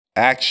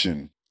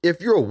Action.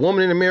 If you're a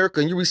woman in America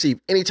and you receive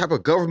any type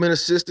of government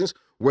assistance,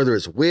 whether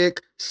it's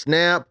WIC,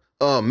 SNAP,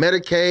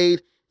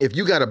 Medicaid, if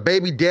you got a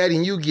baby daddy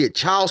and you get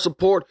child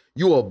support,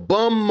 you a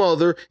bum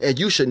mother, and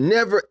you should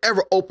never,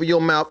 ever open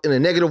your mouth in a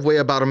negative way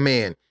about a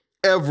man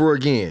ever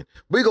again.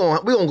 We're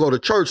gonna go to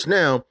church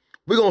now.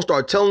 We're going to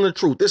start telling the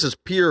truth. This is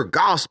pure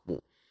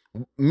gospel.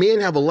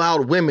 Men have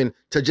allowed women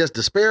to just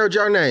disparage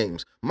our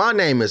names. My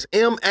name is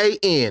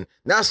M-A-N.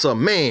 That's a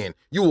man.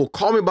 You will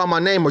call me by my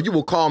name or you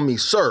will call me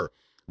sir.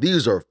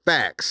 These are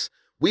facts.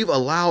 We've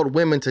allowed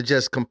women to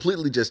just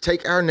completely just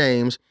take our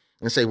names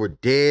and say we're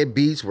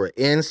deadbeats, we're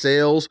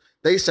incels.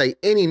 They say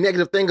any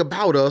negative thing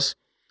about us,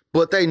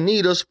 but they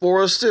need us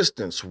for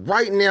assistance.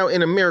 Right now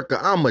in America,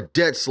 I'm a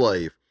debt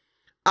slave.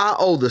 I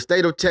owe the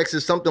state of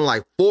Texas something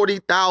like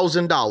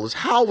 $40,000.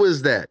 How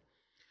is that?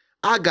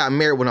 I got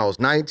married when I was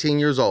 19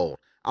 years old.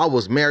 I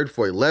was married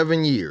for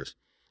 11 years.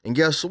 And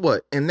guess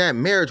what? In that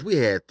marriage, we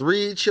had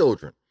 3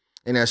 children.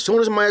 And as soon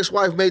as my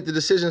ex-wife made the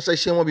decision to say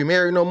she didn't want to be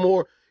married no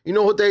more, you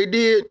know what they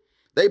did?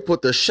 They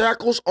put the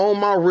shackles on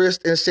my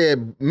wrist and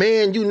said,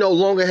 man, you no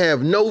longer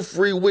have no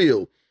free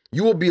will.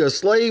 You will be a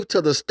slave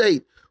to the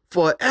state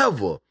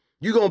forever.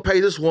 You're going to pay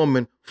this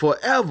woman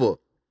forever.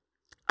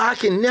 I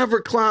can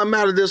never climb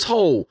out of this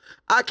hole.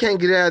 I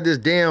can't get out of this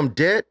damn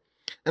debt.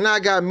 And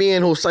I got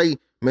men who say,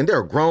 man, there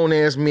are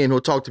grown-ass men who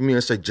talk to me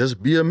and say,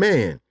 just be a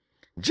man.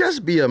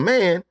 Just be a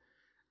man.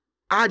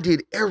 I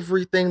did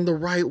everything the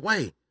right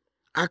way.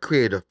 I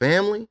created a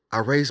family. I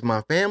raised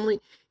my family.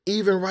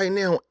 Even right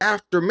now,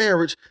 after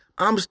marriage,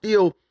 I'm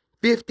still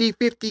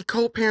 50-50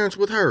 co-parents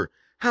with her.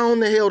 How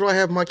in the hell do I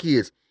have my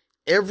kids?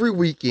 Every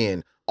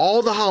weekend,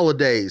 all the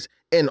holidays,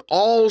 and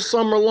all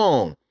summer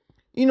long.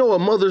 You know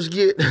what mothers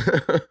get?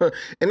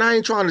 And I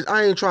ain't trying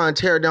to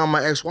tear down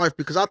my ex-wife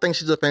because I think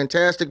she's a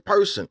fantastic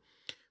person.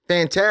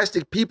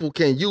 Fantastic people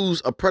can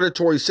use a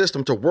predatory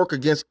system to work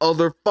against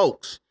other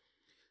folks.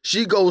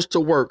 She goes to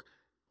work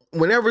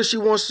whenever she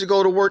wants to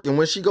go to work, and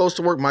when she goes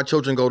to work, my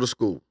children go to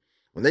school.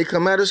 When they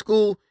come out of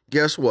school,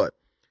 guess what?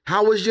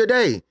 How was your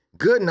day?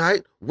 Good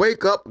night.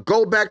 Wake up,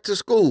 go back to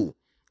school.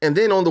 And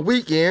then on the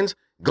weekends,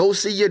 go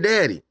see your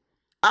daddy.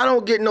 I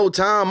don't get no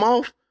time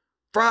off.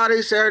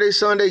 Friday, Saturday,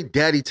 Sunday,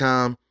 daddy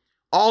time.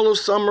 All of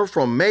summer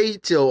from May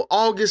till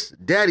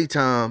August, daddy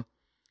time.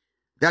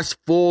 That's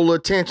full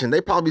attention.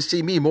 They probably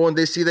see me more than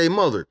they see their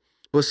mother.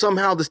 But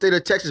somehow the state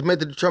of Texas made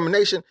the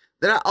determination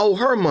that I owe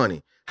her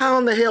money. How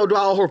in the hell do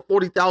I owe her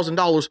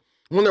 $40,000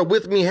 when they're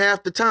with me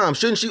half the time?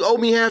 Shouldn't she owe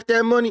me half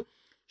that money?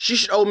 She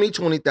should owe me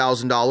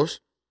 $20,000.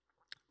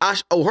 I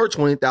should owe her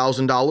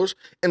 $20,000.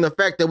 And the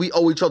fact that we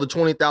owe each other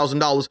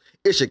 $20,000,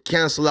 it should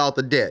cancel out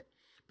the debt.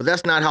 But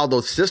that's not how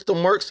the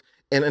system works.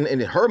 And in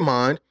her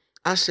mind,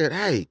 I said,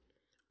 hey,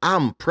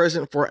 I'm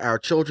present for our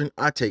children.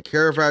 I take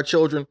care of our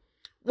children.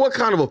 What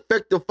kind of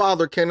effective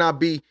father can I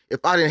be if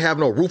I didn't have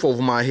no roof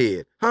over my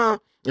head? Huh?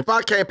 If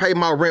I can't pay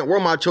my rent, where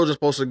are my children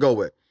supposed to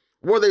go at?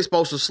 Where are they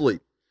supposed to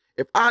sleep?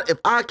 If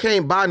I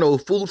can't buy no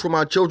food for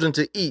my children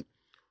to eat,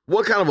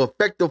 what kind of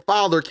effective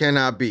father can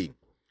I be?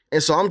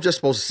 And so I'm just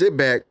supposed to sit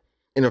back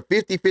in a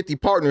 50-50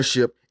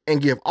 partnership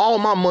and give all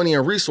my money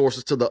and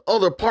resources to the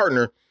other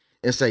partner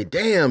and say,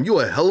 damn, you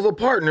a hell of a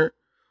partner.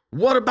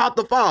 What about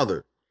the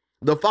father?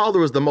 The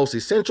father is the most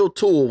essential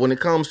tool when it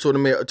comes to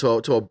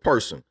a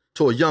person,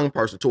 to a young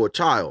person, to a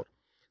child.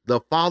 The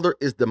father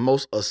is the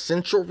most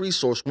essential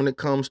resource when it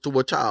comes to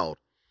a child.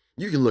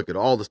 You can look at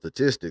all the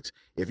statistics.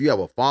 If you have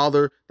a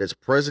father that's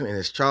present in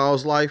his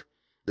child's life,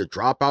 the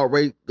dropout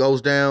rate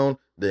goes down,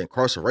 the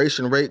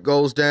incarceration rate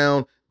goes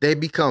down. They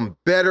become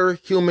better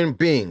human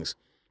beings.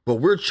 But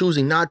we're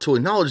choosing not to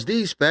acknowledge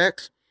these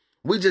facts.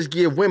 We just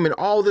give women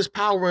all this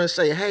power and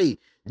say, hey,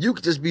 you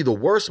could just be the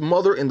worst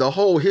mother in the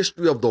whole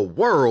history of the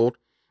world,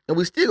 and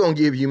we still gonna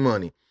give you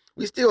money.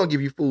 We still gonna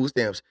give you food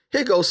stamps.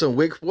 Here goes some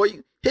WIC for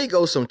you. Here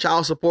goes some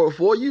child support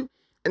for you.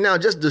 And now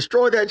just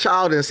destroy that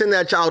child and send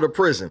that child to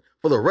prison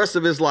for the rest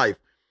of his life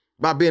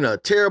by being a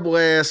terrible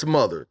ass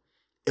mother.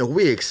 And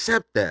we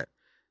accept that.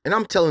 And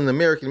I'm telling the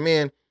American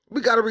man, we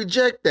got to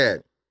reject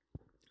that.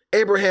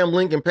 Abraham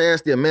Lincoln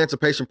passed the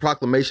Emancipation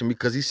Proclamation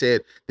because he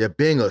said that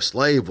being a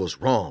slave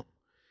was wrong.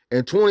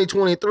 In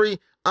 2023,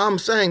 I'm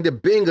saying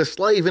that being a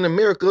slave in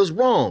America is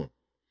wrong.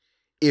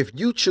 If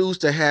you choose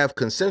to have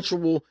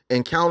consensual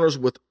encounters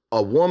with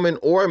a woman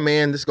or a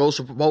man, this goes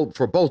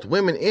for both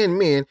women and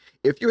men.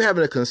 If you're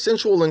having a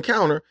consensual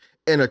encounter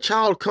and a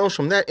child comes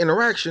from that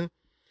interaction,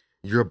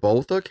 you're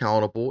both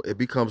accountable. It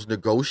becomes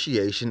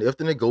negotiation. If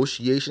the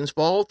negotiations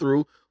fall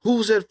through,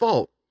 who's at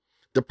fault?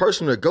 The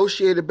person who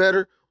negotiated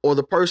better or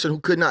the person who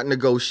could not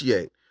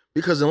negotiate?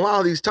 Because in a lot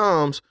of these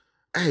times,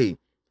 hey,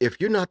 if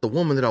you're not the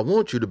woman that I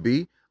want you to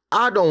be,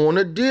 I don't want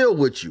to deal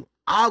with you.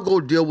 I'll go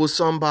deal with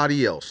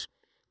somebody else.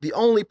 The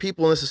only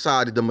people in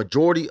society, the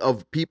majority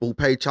of people who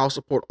pay child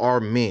support are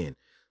men.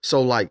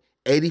 So like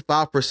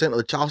 85% of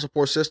the child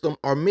support system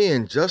are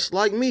men just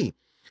like me.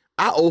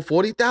 I owe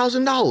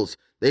 $40,000.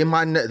 They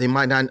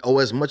might not owe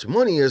as much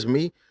money as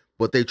me,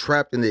 but they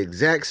trapped in the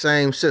exact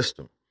same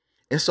system.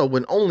 And so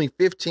when only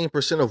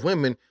 15% of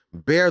women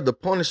bear the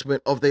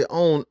punishment of their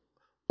own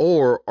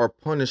or are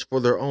punished for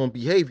their own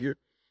behavior,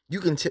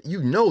 you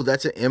know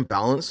that's an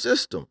imbalanced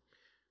system.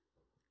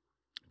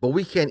 But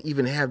we can't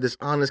even have this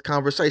honest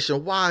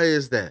conversation. Why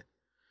is that?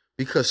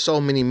 Because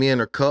so many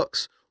men are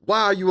cucks.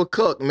 Why are you a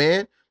cuck,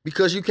 man?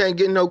 Because you can't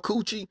get no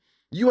coochie?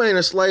 You ain't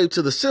a slave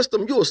to the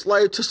system. You a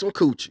slave to some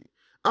coochie.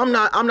 I'm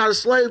not a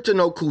slave to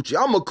no coochie.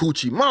 I'm a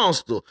coochie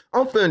monster.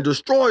 I'm finna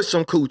destroy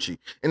some coochie.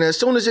 And as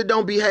soon as it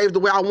don't behave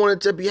the way I want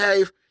it to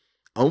behave,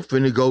 I'm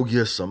finna go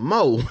get some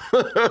more.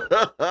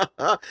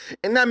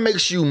 And that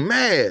makes you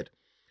mad.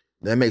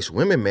 That makes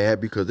women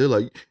mad because they're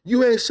like,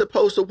 you ain't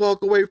supposed to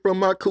walk away from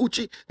my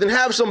coochie. Then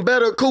have some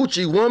better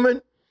coochie,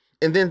 woman.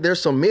 And then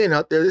there's some men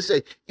out there that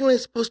say, you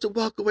ain't supposed to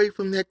walk away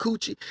from that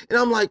coochie. And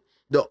I'm like,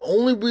 the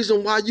only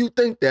reason why you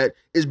think that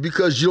is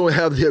because you don't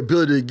have the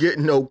ability to get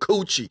no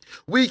coochie.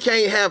 We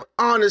can't have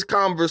honest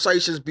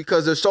conversations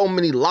because there's so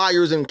many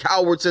liars and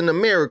cowards in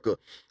America.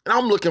 And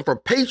I'm looking for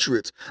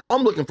patriots.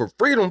 I'm looking for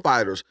freedom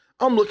fighters.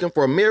 I'm looking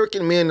for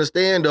American men to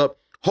stand up,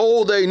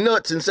 hold their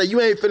nuts and say,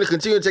 you ain't finna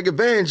continue to take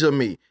advantage of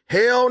me.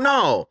 Hell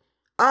no.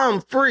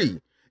 I'm free.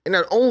 And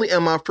not only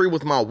am I free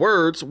with my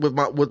words, with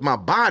my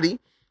bodily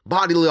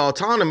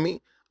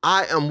autonomy,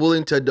 I am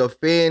willing to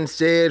defend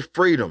said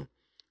freedom.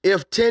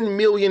 If 10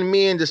 million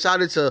men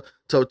decided to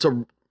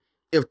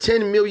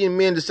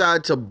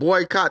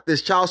boycott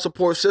this child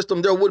support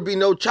system, there would be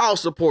no child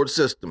support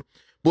system.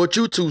 But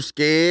you too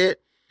scared.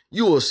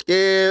 You are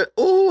scared.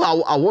 Ooh,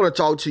 I want to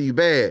talk to you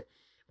bad,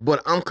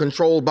 but I'm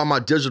controlled by my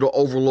digital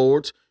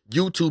overlords.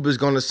 YouTube is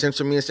going to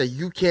censor me and say,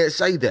 you can't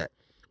say that.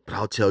 But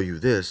I'll tell you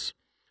this,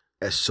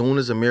 as soon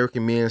as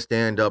American men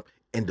stand up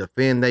and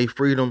defend their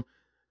freedom,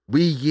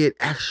 we get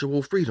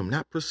actual freedom,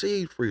 not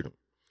perceived freedom.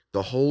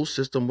 The whole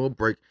system will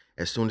break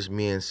as soon as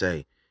men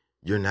say,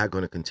 you're not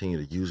going to continue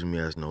to use me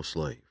as no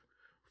slave.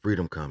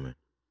 Freedom coming.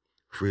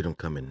 Freedom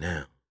coming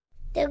now.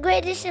 The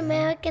greatest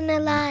American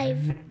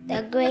alive.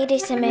 The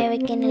greatest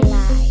American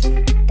alive.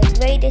 The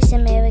greatest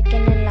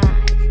American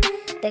alive.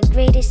 The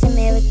greatest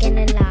American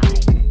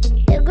alive.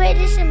 The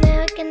greatest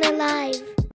American alive.